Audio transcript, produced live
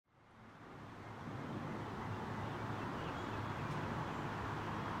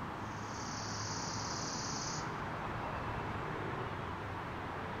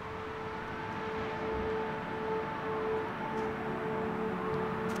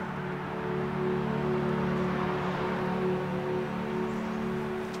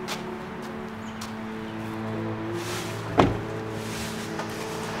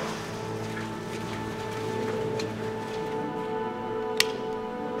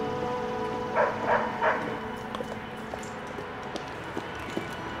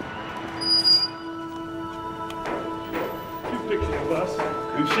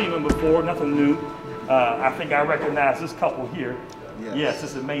seen them before, nothing new. I think I recognize this couple here. Yes,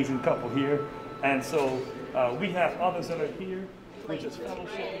 this amazing couple here. And so we have others that are here. We just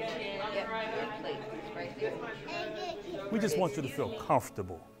fellowship. We just want you to feel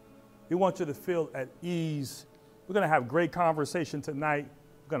comfortable. We want you to feel at ease. We're going to have great conversation tonight.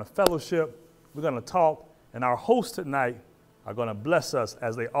 We're going to fellowship. We're going to talk. And our hosts tonight are going to bless us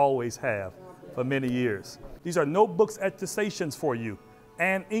as they always have for many years. These are notebooks, attestations for you,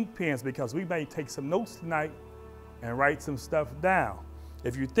 and ink pens, because we may take some notes tonight and write some stuff down.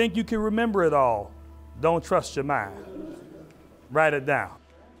 If you think you can remember it all, don't trust your mind. Write it down.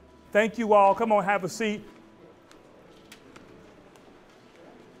 Thank you all. Come on, have a seat.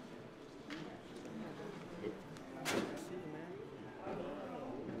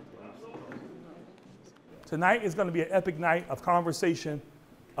 Tonight is going to be an epic night of conversation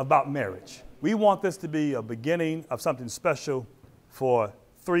about marriage. We want this to be a beginning of something special for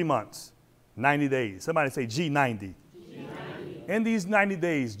 3 months, 90 days. Somebody say G90. G90. In these 90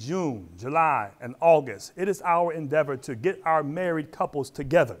 days, June, July, and August, it is our endeavor to get our married couples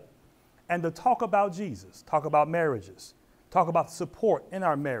together and to talk about Jesus, talk about marriages, talk about support in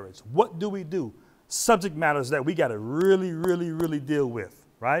our marriage. What do we do? Subject matters that we got to really deal with,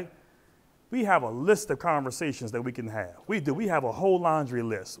 right? We have a list of conversations that we can have. We do. We have a whole laundry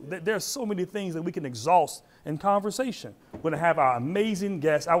list. There's so many things that we can exhaust in conversation. We're going to have our amazing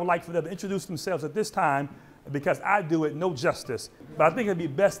guests. I would like for them to introduce themselves at this time, because I do it no justice. But I think it'd be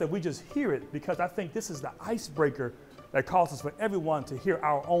best that we just hear it, because I think this is the icebreaker that causes for everyone to hear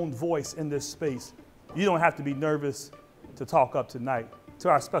our own voice in this space. You don't have to be nervous to talk up tonight. To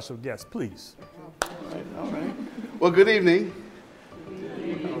our special guests, please. All right. Well, good evening.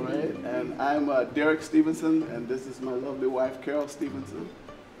 And I'm Derek Stevenson, and this is my lovely wife, Carol Stevenson.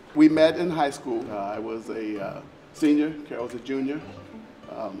 We met in high school. I was a senior, Carol was a junior.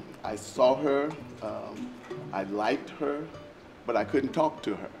 I saw her, I liked her, but I couldn't talk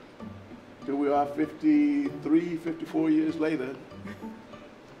to her. Here we are 53, 54 years later,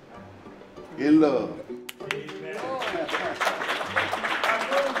 in love.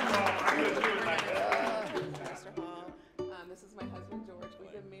 This is my husband, George.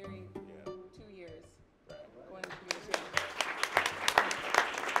 We've been married 2 years. Going to years.